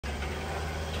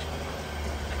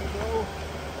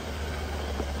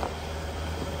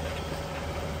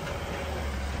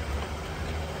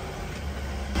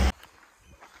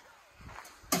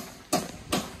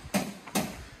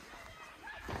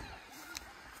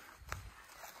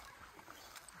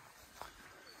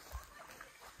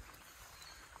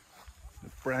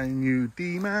Brand new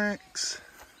D-Max.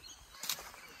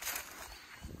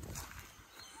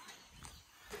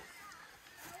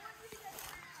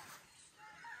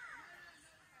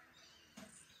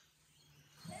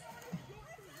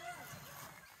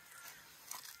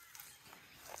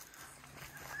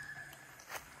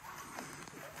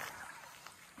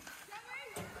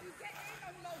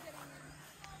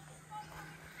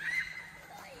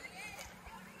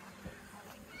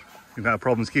 You've had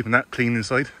problems keeping that clean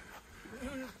inside.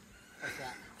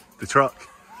 The truck.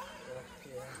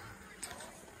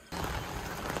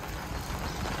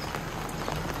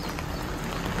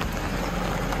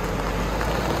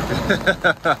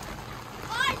 I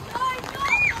don't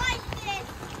like this.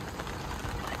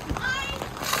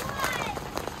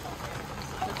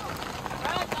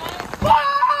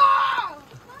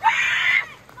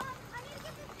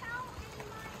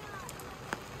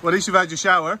 Well, at least you've had your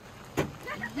shower.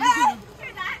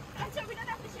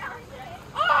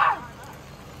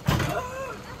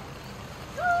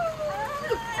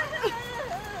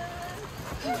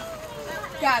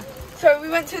 Dad, so we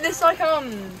went to this like do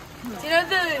you know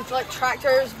the like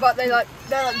tractors, but they're like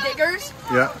diggers?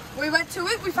 Yeah. We went to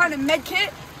it. We found a med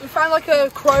kit. We found like a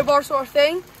crowbar sort of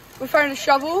thing. We found a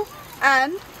shovel,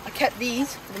 and I kept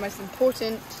these for the most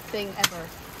important thing ever: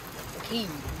 the keys.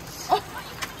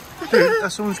 Dude,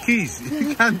 that's someone's keys.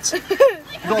 You can't.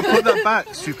 You've got to put that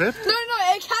back, stupid. No,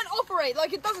 it can't operate.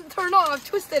 Like it doesn't turn on. I've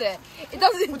twisted it. It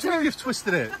doesn't. What do you mean you've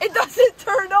twisted it? It doesn't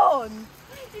turn on.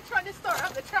 You're trying to start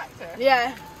up the tractor?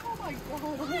 Yeah. Oh my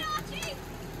god.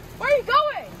 Where are you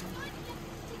going?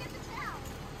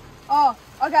 Oh,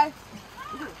 okay.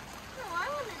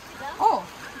 Oh,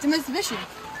 it's a Mitsubishi.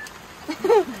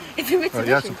 It's a Mitsubishi. Right,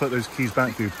 you have to put those keys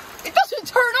back, dude. It doesn't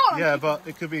turn on. Yeah, but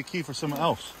it could be a key for someone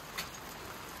else.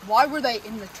 Why were they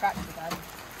in the tractor, Dad?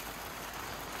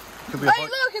 Could be Hey,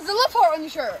 look, it's a love heart on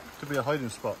your shirt. Could be a hiding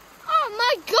spot. Oh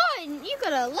my god, you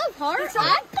got a love heart.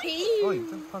 I'm pee. Oh, you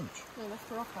don't punch. No, that's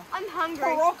Baraka. I'm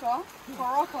hungry.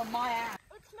 Baraka, my ass.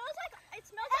 It smells like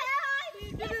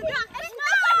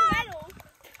metal.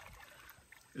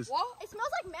 What? It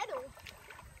smells like metal.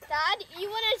 Dad, you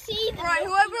want to see the Right,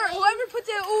 whoever puts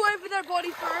it all over their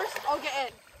body first, I'll get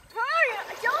in.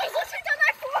 Joey's listened to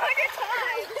that 400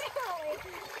 times.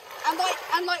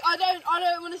 And like I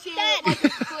don't want to see Dad. it like a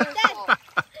clear spot.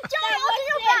 Joey, I'll do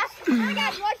your best. Alright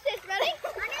guys, watch this. Ready? I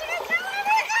need to do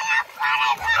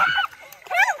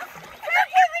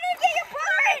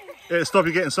it. It'll stop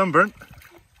you getting sunburnt.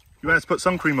 You have to put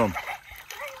sun cream on.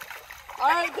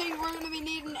 I don't think we're going to be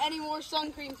needing any more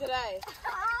sun cream today.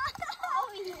 Oh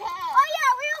yeah. Oh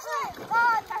yeah, we also.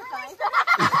 Oh, that's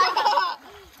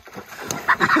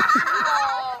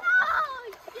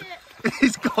oh shit.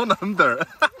 He's gone under.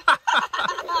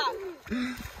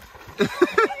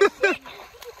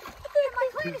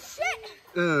 Clean as shit.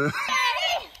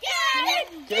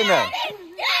 Get in there.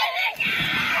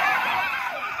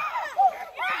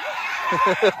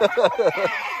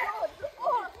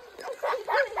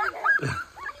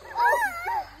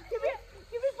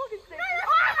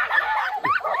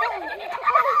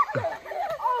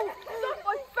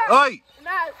 Oi!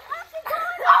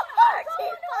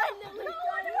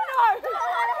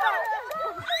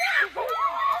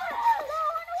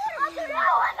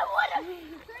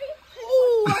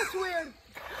 Oh, that's weird.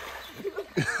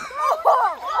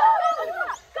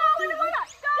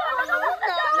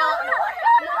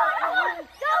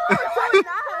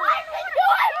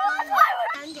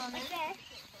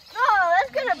 Oh,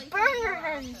 that's gonna burn your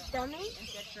hands, dummy.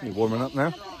 You're warming up now?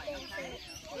 Look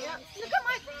at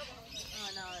my. Oh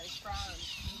no, it's frozen.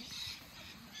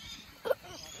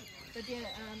 But yeah,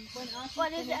 when after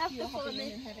What is it you're after hopping for in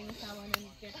me? and having a shower and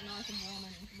get nice and warm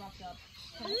and rubbed up,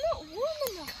 I'm not warm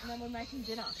enough. and then we're making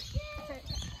dinner. Are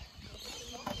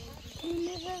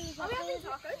we having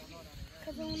tacos?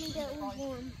 Because I want to get all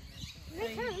warm. So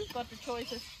you've got the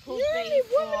choice of pulled You're only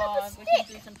beef warming up or a we can stick.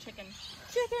 do some chicken.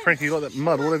 Frankie, you got that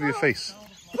mud all over your face.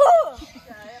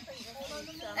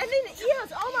 And then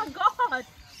ears, oh my god!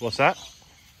 What's that?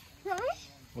 Right?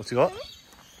 What's he got?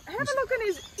 Have a look at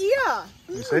his ear.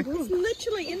 You see? It's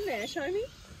literally in there, show me.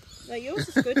 No, yours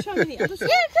is good, show me the other side.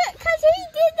 Yeah, because he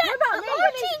did that. What about me?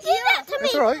 He did that to me.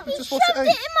 That's alright, He just wash shoved it it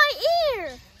out. in my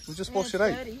ear. We'll just wash it It's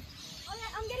out. dirty.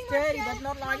 I'm getting Dirty, but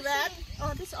not like that.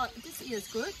 Oh, this ear's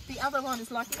good. The other one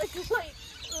is like, it's like,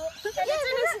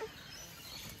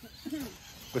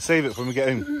 We'll save it when we get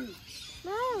home.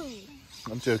 No.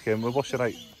 I'm joking. We'll wash it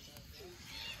out.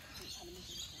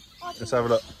 Let's have a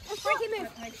look. Frankie, move.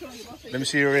 Let me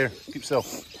see your ear. Keep still.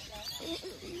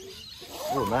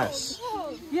 Oh, nice.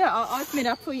 Yeah, I've made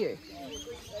up for you.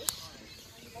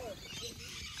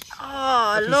 Oh,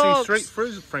 I can see straight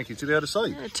through, Frankie, to the other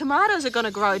side. Tomatoes are going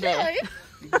to grow there.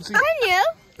 You can see, you.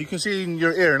 you can see in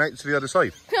your ear and out to the other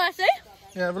side. Can I see?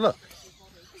 Yeah, have a look.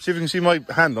 See if you can see my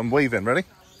hand. I'm waving. Ready?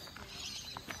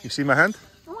 You see my hand?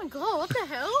 Oh my god, what the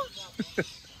hell?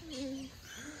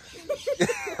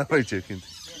 I'm only joking.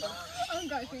 I'm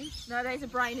joking. No, there's a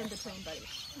brain in between, buddy.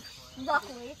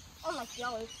 Luckily, I like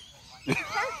yellow. Oh,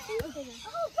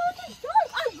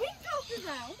 I winked after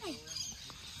that. Oh my.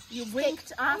 You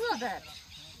winked after that.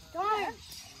 Don't.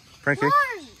 Frankie?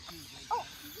 Oh,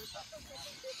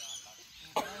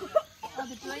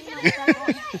 the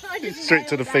brain Straight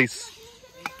to the face.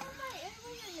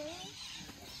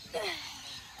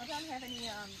 I don't have any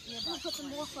I'll put some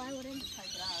more plywood in.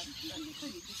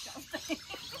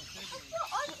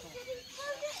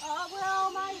 Oh,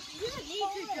 well, mate, you don't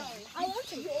need to go. I want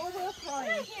to. We're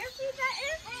frying. Here, see that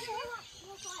is?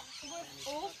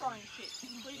 We're all frying shit,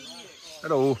 including you.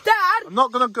 Hello. Dad! I'm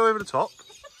not going to go over the top.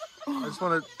 I just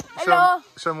want to Hello.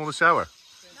 show them all the shower.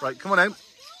 Right, come on out.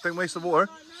 Don't waste the water.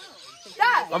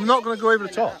 Dad! I'm not going to go over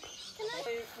the top.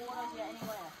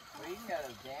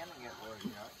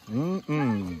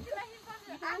 Mm-mm.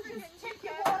 Tip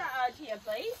your water out here,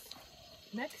 please.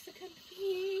 Mexican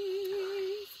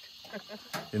feast.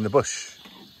 In the bush.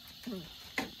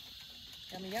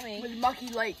 Yummy, yummy. With Mucky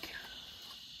Lake.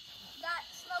 That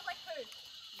smells like food.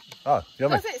 Oh,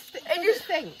 yummy. Does it just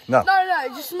stink? No. No, it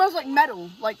just smells like metal.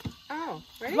 Like, Oh,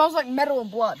 it really? smells like metal and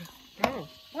blood. Oh.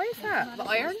 Why is that? The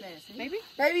iron? Maybe?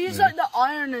 Maybe it's like the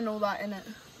iron and all that in it.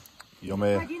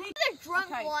 Yummy. The drunk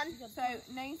Okay. one. So,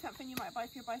 name something you might buy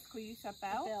for your bicycle. You said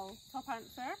bell. Top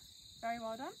answer. Very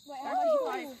well done. Wait,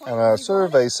 35 points. And our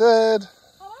survey said...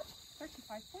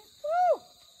 35 points.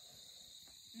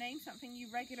 Name something you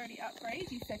regularly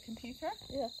upgrade. You said computer.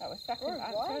 Yeah. That was second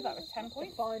answer. That was 10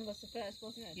 points. Fine was the first,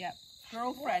 wasn't it? Yep.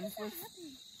 Girlfriend was...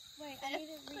 Wait, I need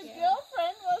to read it.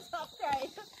 Girlfriend was upgrade.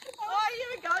 Oh,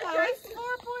 you go, Grace. 4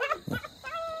 points.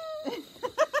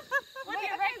 What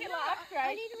your regular I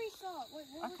upgrade? need to restart. Wait,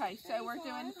 what was Okay, it? so we're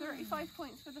doing 35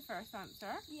 points for the first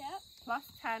answer, Yep. plus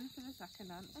 10 for the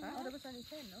second answer. Oh, there was only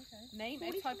 10, okay. Name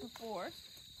a type of board.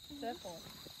 Therefore.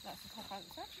 That's the top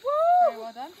answer. Woo! Very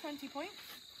well done. 20 points.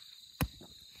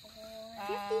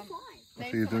 55.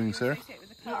 What are you doing, sir? With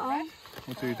the colour red.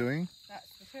 What are you doing? That's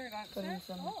the third answer. Putting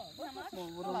some How much? more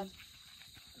wood Blood. on.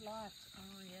 Blood. Oh,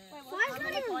 yeah. Fire's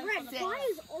not even red. Fire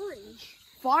is orange.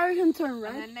 Fire can turn And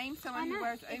red. then name someone who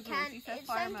wears It overalls. can. You said It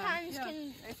fireman. sometimes Yeah.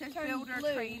 can. It says turn builder, blue.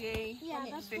 tradie. Yeah,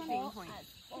 It's that's 15 hot. points.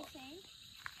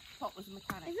 Top was a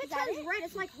mechanic. If it turns red,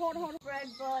 it's like hot, hot red,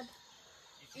 bud.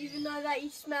 Even though that you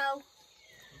smell.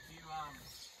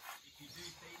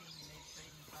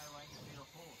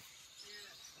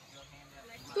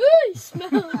 Ooh,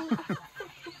 smell.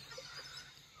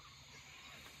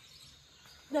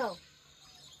 No.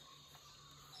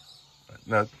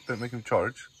 No, don't make him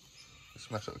charge.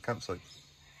 Smash up the campsite.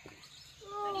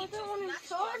 Oh, I don't want to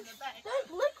charge.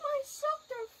 Don't lick my sock,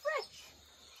 they're fresh.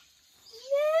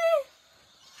 Yeah.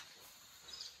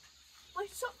 My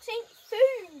socks ain't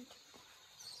food.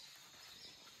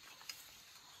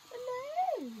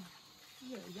 No.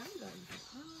 You're young though.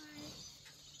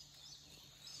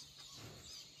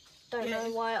 Don't know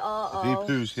why. If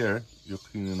he poos here, you're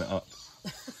cleaning it up.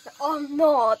 I'm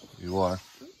not. You are.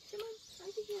 Come on,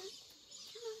 right again.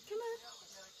 Come on.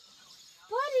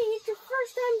 Buddy, it's your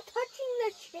first time touching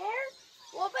the chair?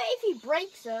 What about if he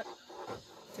breaks it?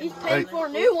 He's paying for a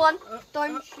new one.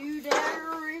 Don't you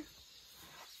dare.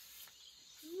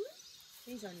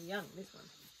 He's only young, this one.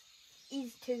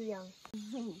 He's too young.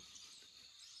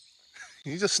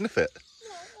 You just sniff it.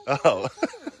 Oh,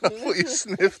 I thought you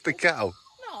sniffed the cow.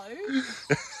 No.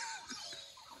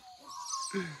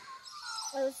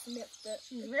 I sniffed it.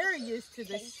 She's very used to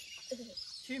this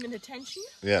human attention.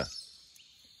 Yeah.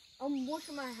 I'm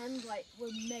washing my hands like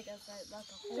with mega soap, like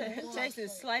a whole lot.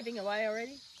 Jason's slaving away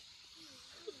already.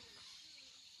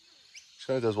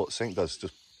 Show does what Sink does,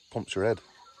 just pumps your head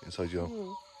inside your...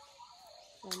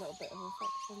 A little bit of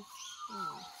infection.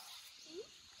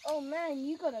 Oh man,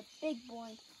 you got a big boy.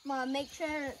 Mom, make sure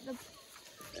the...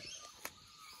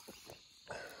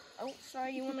 Oh,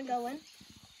 sorry, you want to go in?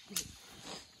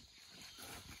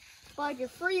 Like a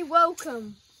free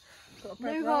welcome. Got a New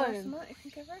bread roll or home. something if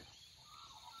you give her?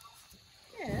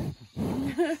 Yeah.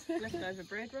 Leftover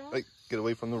bread roll. Hey, Get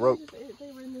away from the rope.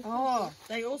 Oh,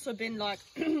 they also been like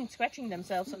scratching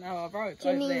themselves on our rope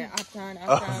Jimmy. over there, up down,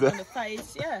 there. on the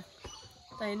face. Yeah,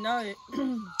 they know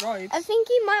ropes. I think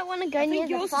you might want to go I near think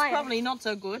the yours fire. is probably not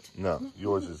so good. No,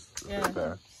 yours is a Yeah, bit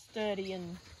better. sturdy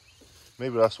and.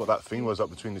 Maybe that's what that thing was up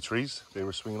between the trees they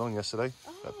were swinging on yesterday.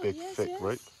 That big, yes, thick yes.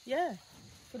 rope. Yeah,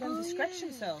 for them to scratch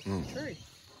themselves. True.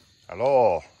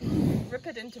 Hello. Rip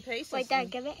it into pieces. Wait, Dad,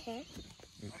 give it here.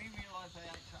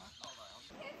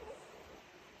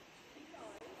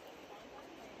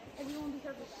 Everyone be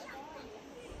careful.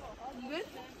 You good?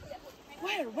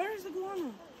 Where? Where is the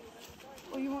guano?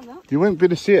 Oh, you want that? You won't be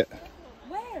able to see it.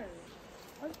 Where?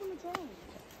 I just want to try.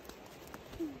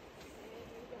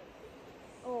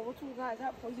 Oh, what's all that? Is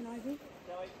that poison ivy?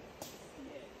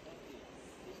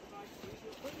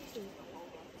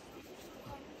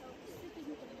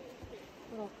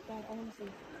 Oh, God, I want to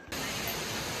see.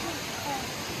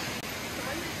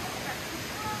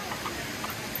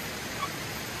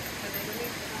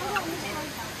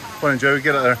 Come on, Joey,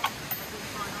 get out there.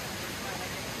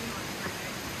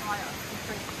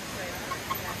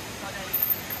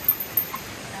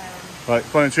 Right,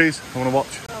 come on, trees. I want to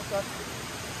watch. Oh god.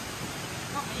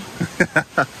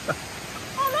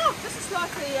 Oh look, this is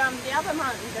like the other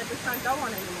mountain that we can't go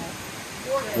on anymore.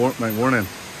 Warning.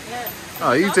 Yeah.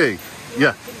 Oh, easy.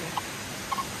 Yeah.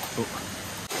 Oh.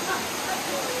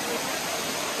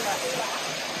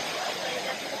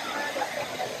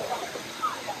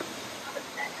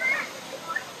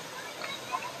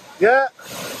 Yeah.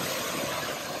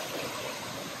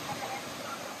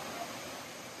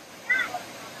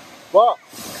 What?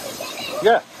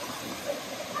 Yeah.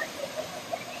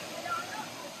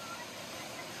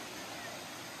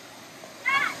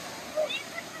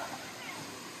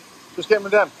 Just get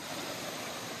them down.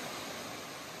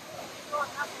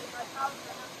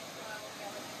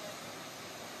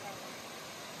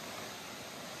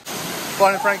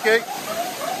 Morning, Frankie.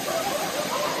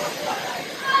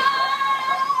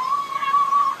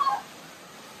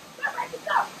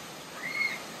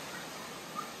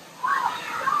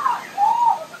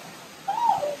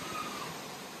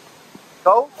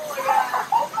 Cold?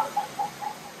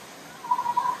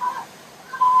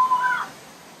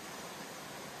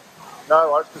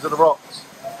 No, it's because of the rocks.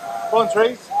 Come on,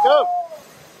 trees, go!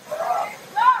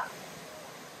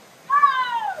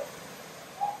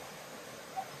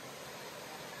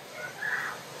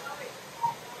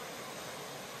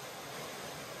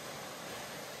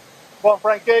 Come on,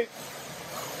 Frankie.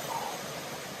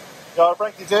 Go,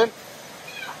 Frankie's in.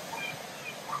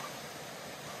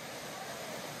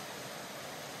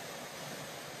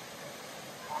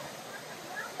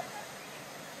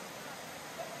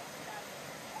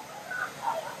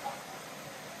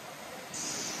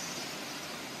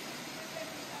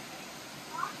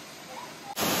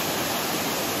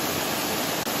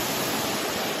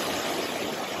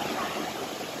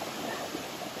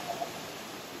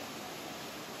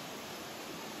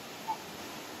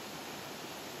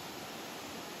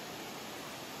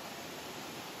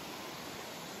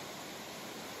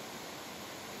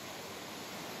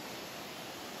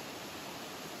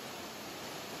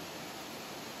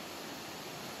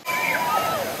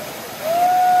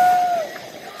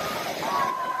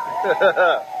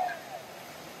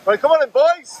 Right, come on in,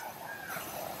 boys.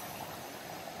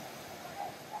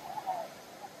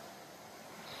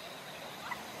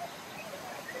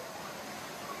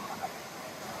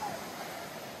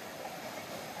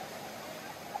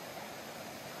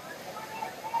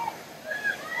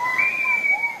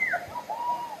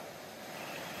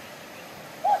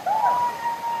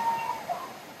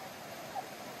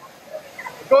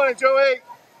 Go on in, Joey.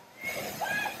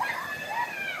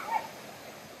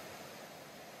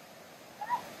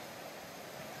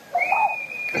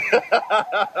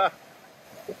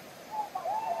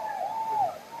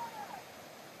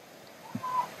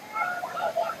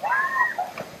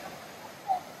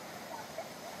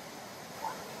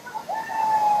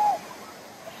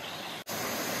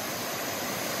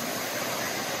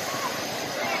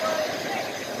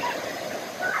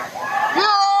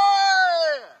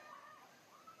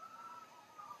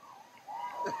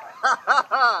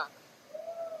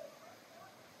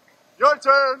 Your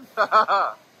turn.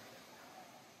 Come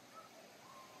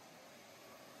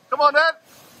on, then.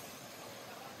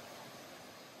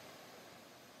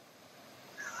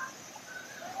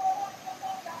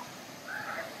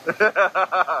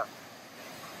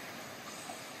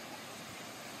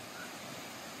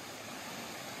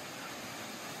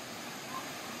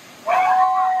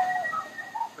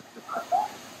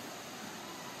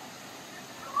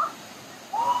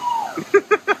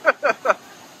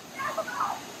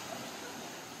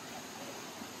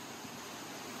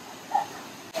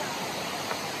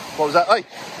 was that? Hey,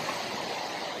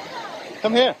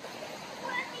 come here.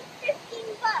 $15.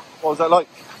 What was that like?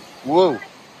 Whoa.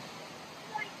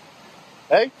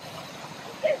 Hey?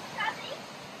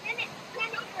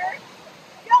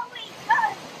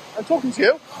 I'm talking to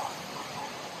you.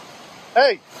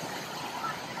 Hey.